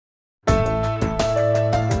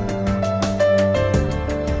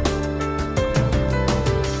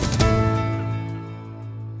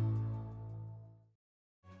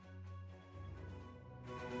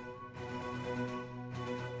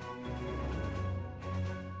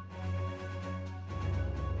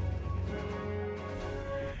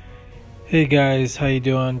Hey guys, how you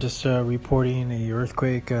doing? Just reporting a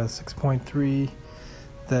earthquake 6.3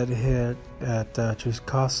 that hit at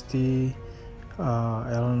Chuskosti,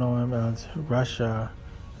 Illinois, Russia.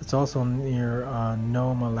 It's also near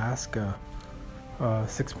Nome, Alaska.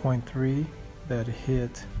 6.3 that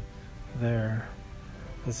hit there.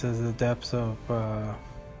 It says the depths of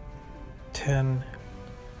 10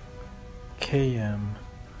 km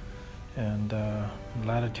and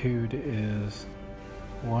latitude is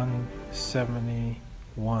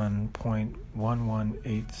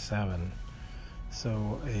 171.1187.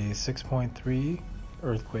 So a 6.3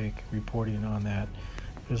 earthquake reporting on that.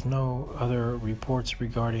 There's no other reports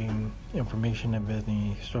regarding information of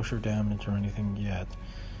any structural damage or anything yet.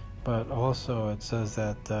 But also it says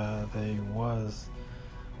that there was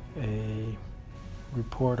a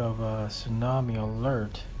report of a tsunami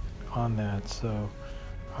alert on that. So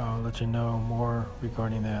I'll let you know more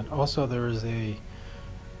regarding that. Also, there is a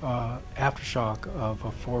aftershock of a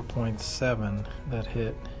 4.7 that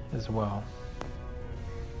hit as well.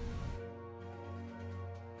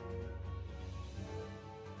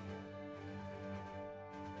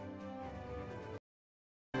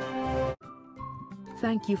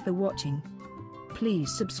 Thank you for watching.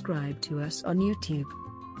 Please subscribe to us on YouTube.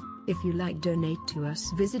 If you like, donate to us,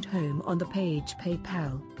 visit home on the page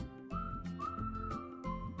PayPal.